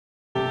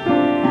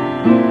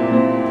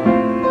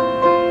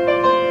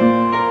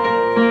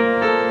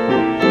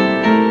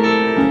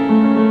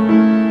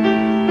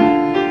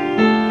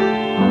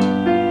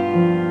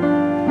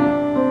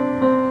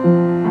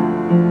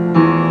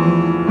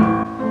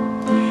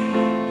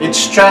It's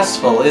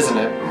stressful, isn't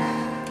it?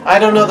 I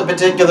don't know the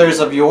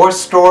particulars of your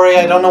story,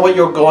 I don't know what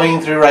you're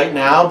going through right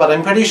now, but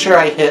I'm pretty sure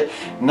I hit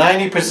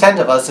 90%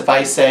 of us if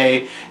I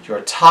say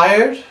you're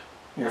tired,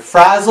 you're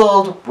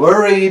frazzled,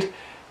 worried,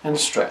 and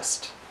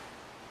stressed.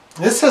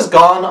 This has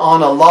gone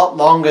on a lot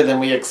longer than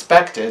we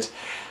expected.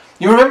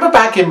 You remember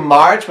back in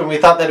March when we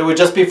thought that it would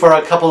just be for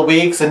a couple of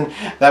weeks and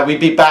that we'd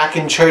be back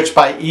in church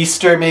by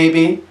Easter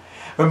maybe?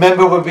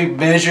 Remember when we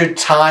measured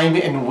time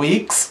in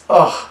weeks?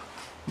 Ugh.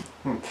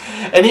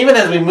 And even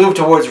as we move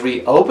towards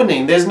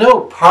reopening, there's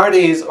no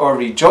parties or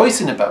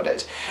rejoicing about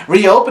it.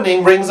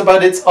 Reopening brings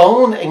about its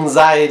own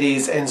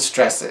anxieties and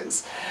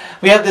stresses.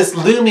 We have this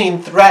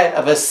looming threat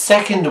of a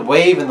second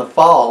wave in the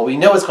fall. We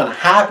know it's going to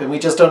happen, we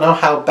just don't know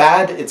how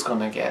bad it's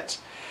going to get.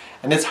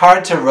 And it's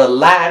hard to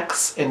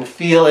relax and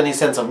feel any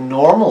sense of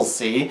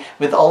normalcy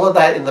with all of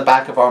that in the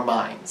back of our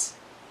minds.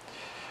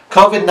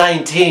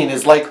 COVID-19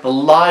 is like the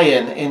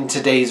lion in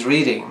today's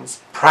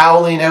readings,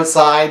 prowling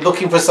outside,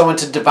 looking for someone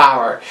to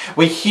devour.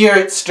 We hear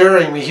it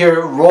stirring, we hear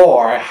it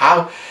roar.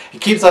 How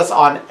it keeps us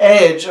on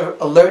edge,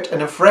 alert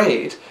and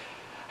afraid.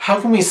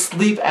 How can we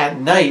sleep at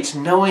night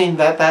knowing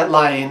that that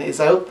lion is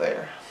out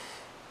there?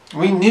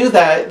 We knew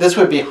that this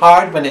would be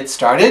hard when it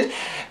started,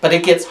 but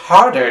it gets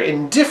harder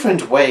in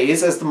different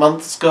ways as the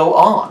months go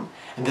on.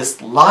 And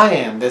this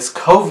lion, this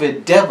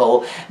COVID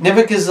devil,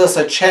 never gives us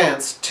a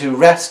chance to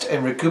rest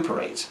and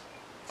recuperate.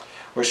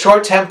 We're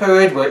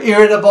short-tempered, we're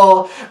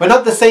irritable, we're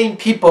not the same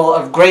people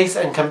of grace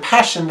and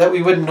compassion that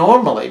we would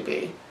normally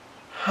be.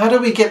 How do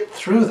we get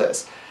through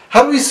this?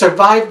 How do we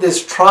survive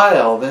this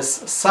trial, this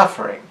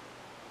suffering?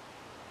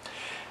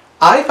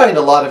 I find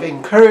a lot of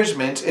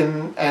encouragement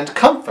and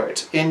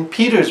comfort in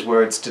Peter's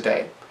words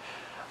today.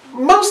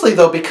 Mostly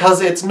though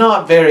because it's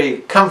not very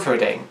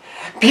comforting.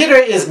 Peter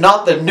is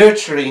not the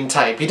nurturing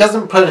type. He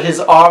doesn't put his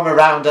arm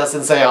around us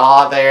and say,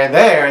 "Ah,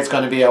 there, it's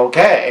going to be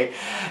okay."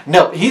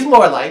 No, he's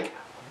more like,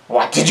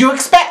 "What did you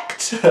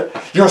expect?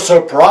 You're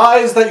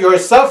surprised that you're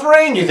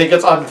suffering? You think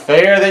it's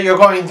unfair that you're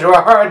going through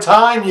a hard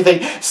time? You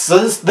think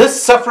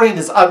this suffering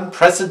is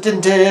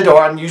unprecedented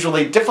or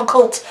unusually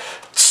difficult?"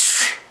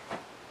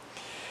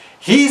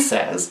 He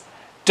says,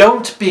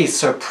 don't be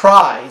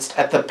surprised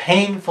at the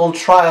painful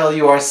trial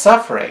you are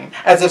suffering,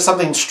 as if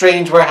something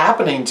strange were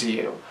happening to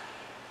you.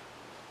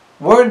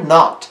 We're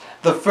not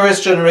the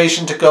first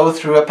generation to go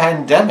through a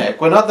pandemic.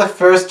 We're not the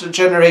first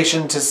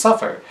generation to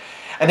suffer.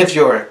 And if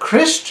you're a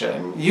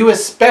Christian, you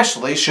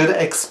especially should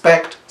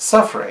expect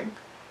suffering.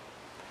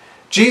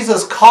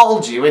 Jesus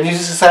called you and you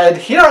said,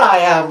 "Here I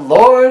am,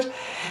 Lord."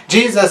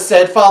 Jesus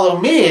said, "Follow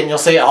me," and you'll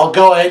say, "I'll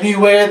go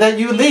anywhere that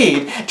you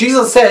lead."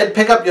 Jesus said,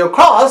 "Pick up your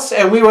cross,"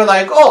 and we were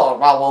like, "Oh,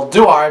 well, we'll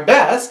do our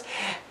best."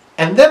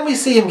 And then we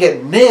see him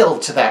get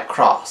nailed to that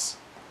cross,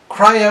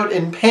 cry out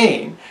in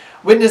pain,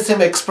 witness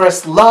him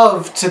express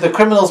love to the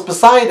criminals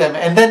beside him,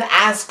 and then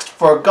asked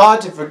for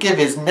God to forgive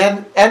his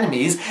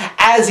enemies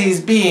as he's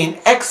being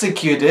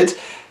executed.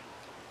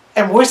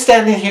 And we're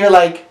standing here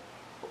like,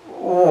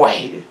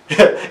 wait,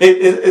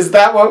 is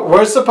that what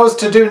we're supposed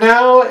to do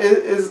now?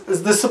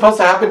 Is this supposed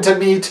to happen to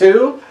me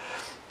too?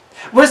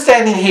 We're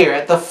standing here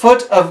at the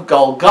foot of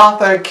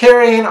Golgotha,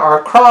 carrying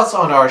our cross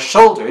on our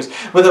shoulders,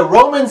 with a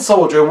Roman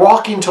soldier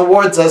walking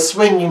towards us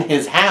swinging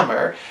his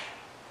hammer,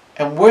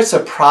 and we're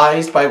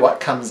surprised by what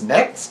comes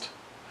next?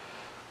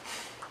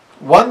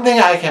 One thing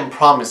I can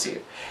promise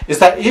you is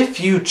that if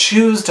you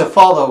choose to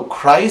follow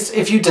Christ,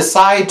 if you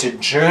decide to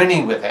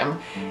journey with him,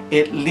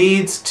 it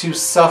leads to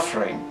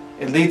suffering.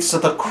 It leads to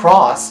the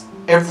cross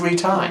every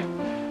time.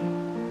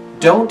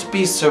 Don't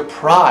be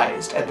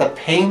surprised at the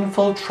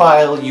painful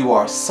trial you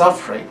are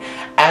suffering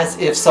as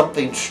if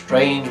something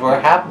strange were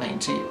happening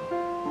to you.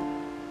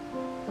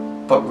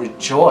 But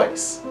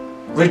rejoice.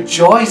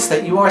 Rejoice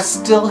that you are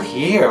still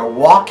here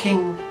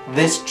walking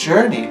this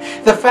journey.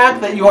 The fact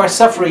that you are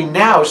suffering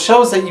now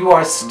shows that you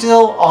are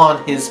still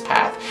on his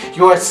path.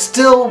 You are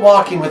still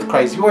walking with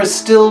Christ. You are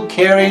still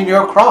carrying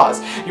your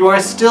cross. You are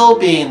still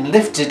being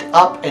lifted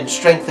up and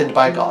strengthened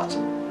by God.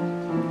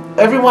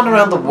 Everyone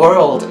around the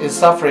world is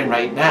suffering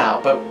right now,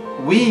 but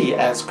we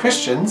as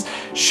Christians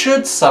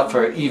should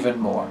suffer even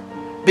more,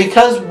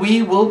 because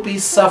we will be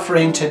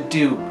suffering to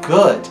do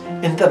good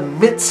in the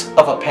midst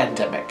of a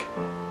pandemic.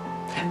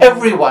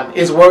 Everyone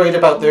is worried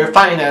about their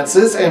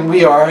finances, and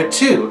we are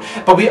too,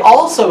 but we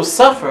also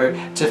suffer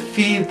to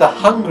feed the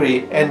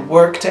hungry and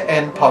work to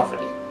end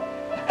poverty.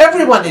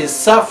 Everyone is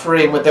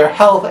suffering with their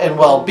health and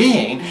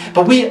well-being,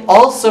 but we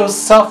also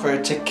suffer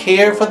to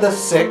care for the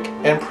sick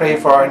and pray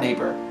for our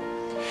neighbor.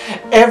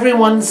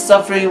 Everyone's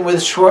suffering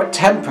with short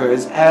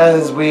tempers,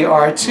 as we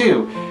are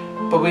too,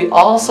 but we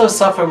also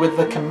suffer with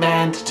the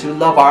command to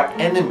love our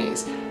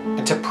enemies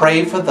and to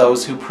pray for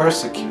those who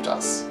persecute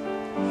us.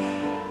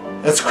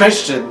 As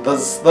Christians,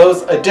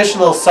 those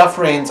additional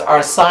sufferings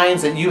are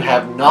signs that you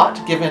have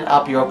not given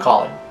up your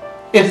calling.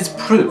 It is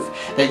proof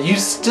that you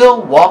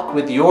still walk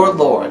with your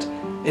Lord.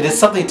 It is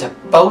something to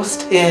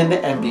boast in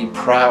and be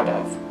proud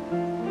of.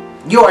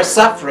 You are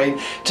suffering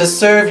to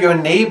serve your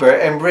neighbor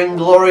and bring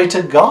glory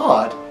to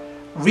God.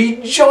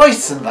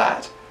 Rejoice in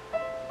that,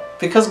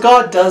 because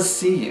God does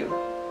see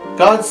you.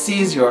 God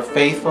sees your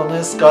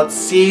faithfulness. God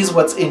sees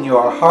what's in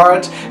your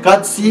heart.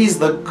 God sees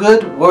the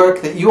good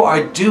work that you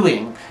are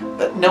doing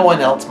that no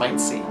one else might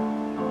see.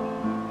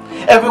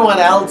 Everyone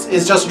else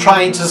is just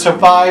trying to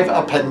survive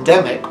a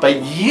pandemic,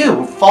 but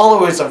you,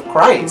 followers of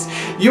Christ,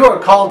 you are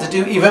called to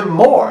do even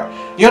more.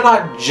 You're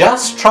not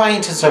just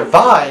trying to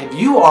survive,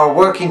 you are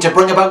working to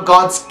bring about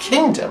God's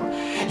kingdom.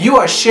 You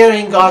are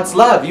sharing God's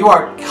love. You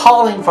are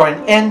calling for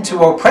an end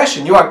to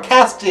oppression. You are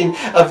casting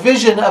a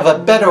vision of a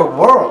better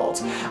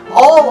world.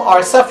 All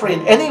are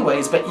suffering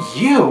anyways, but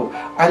you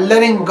are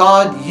letting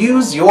God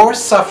use your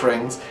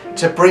sufferings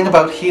to bring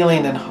about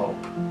healing and hope.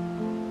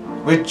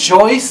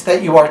 Rejoice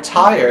that you are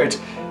tired,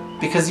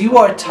 because you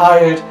are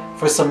tired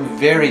for some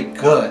very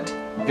good,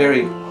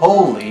 very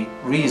holy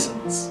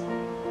reasons.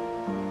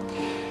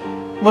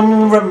 When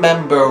we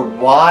remember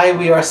why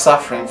we are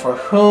suffering, for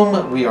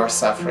whom we are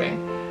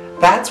suffering,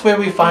 that's where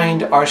we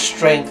find our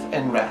strength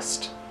and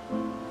rest.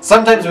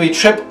 Sometimes we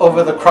trip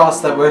over the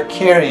cross that we're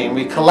carrying,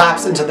 we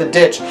collapse into the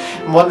ditch,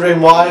 wondering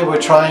why we're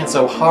trying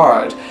so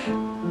hard.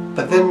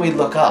 But then we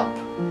look up.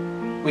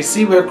 We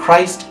see where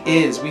Christ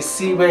is, we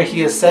see where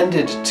He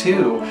ascended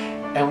to,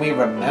 and we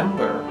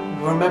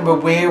remember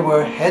where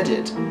we're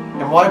headed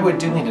and why we're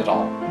doing it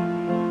all.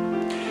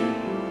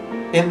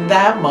 In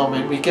that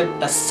moment, we get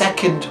a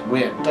second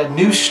wind, a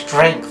new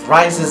strength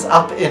rises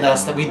up in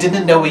us that we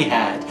didn't know we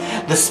had.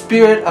 The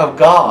Spirit of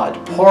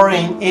God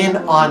pouring in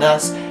on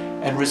us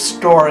and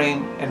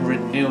restoring and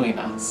renewing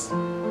us.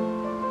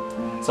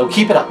 So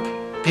keep it up,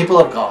 people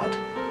of God.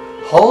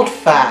 Hold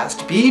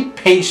fast, be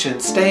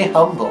patient, stay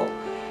humble.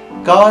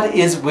 God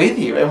is with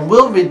you and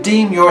will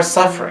redeem your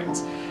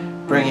sufferings,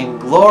 bringing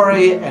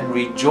glory and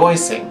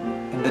rejoicing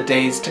in the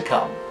days to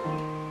come.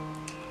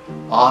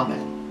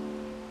 Amen.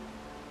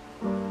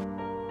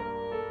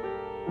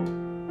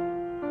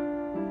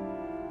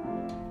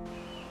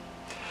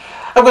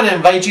 I'm going to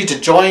invite you to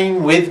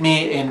join with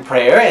me in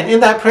prayer, and in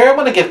that prayer I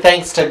want to give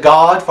thanks to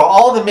God for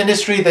all the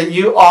ministry that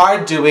you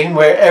are doing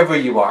wherever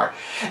you are.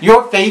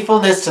 Your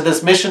faithfulness to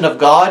this mission of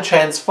God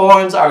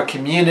transforms our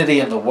community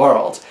and the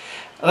world.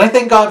 And I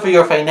thank God for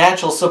your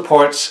financial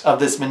support of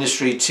this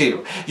ministry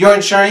too. You're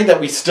ensuring that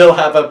we still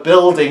have a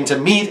building to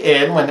meet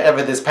in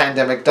whenever this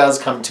pandemic does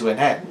come to an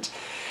end.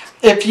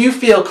 If you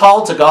feel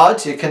called to God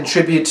to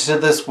contribute to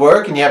this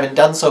work and you haven't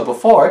done so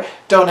before,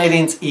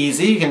 donating's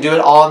easy. You can do it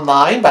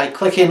online by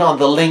clicking on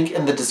the link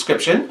in the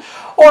description,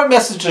 or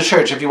message the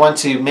church if you want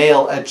to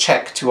mail a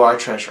check to our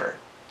treasurer.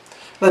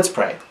 Let's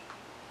pray.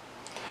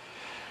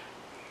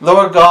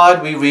 Lord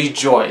God, we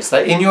rejoice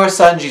that in your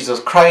Son, Jesus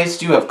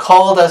Christ, you have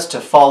called us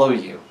to follow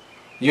you.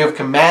 You have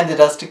commanded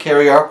us to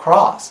carry our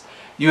cross.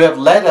 You have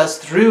led us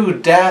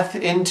through death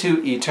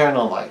into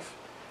eternal life.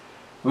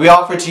 We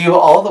offer to you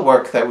all the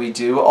work that we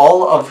do,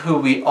 all of who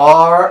we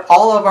are,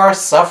 all of our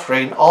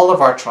suffering, all of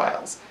our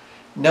trials,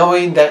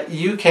 knowing that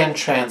you can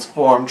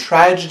transform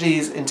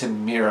tragedies into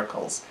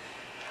miracles.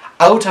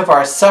 Out of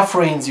our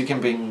sufferings you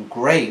can bring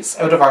grace.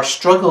 Out of our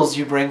struggles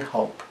you bring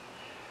hope.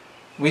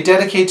 We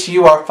dedicate to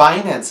you our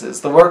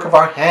finances, the work of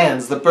our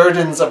hands, the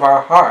burdens of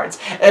our hearts,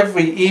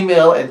 every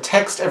email and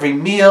text, every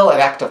meal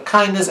and act of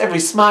kindness,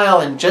 every smile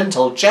and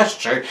gentle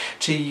gesture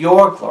to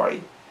your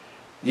glory.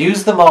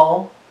 Use them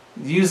all.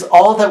 Use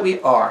all that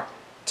we are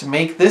to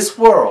make this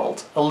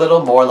world a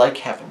little more like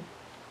heaven.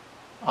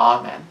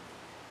 Amen.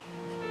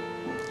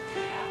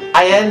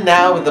 I end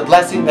now with the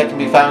blessing that can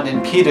be found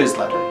in Peter's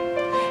letter.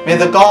 May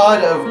the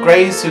God of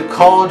grace who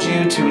called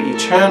you to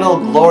eternal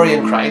glory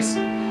in Christ,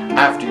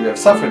 after you have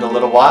suffered a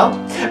little while,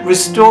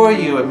 restore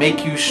you and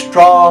make you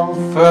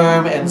strong,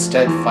 firm, and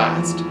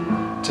steadfast.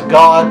 To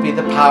God be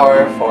the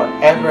power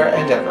forever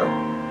and ever.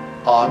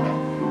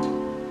 Amen.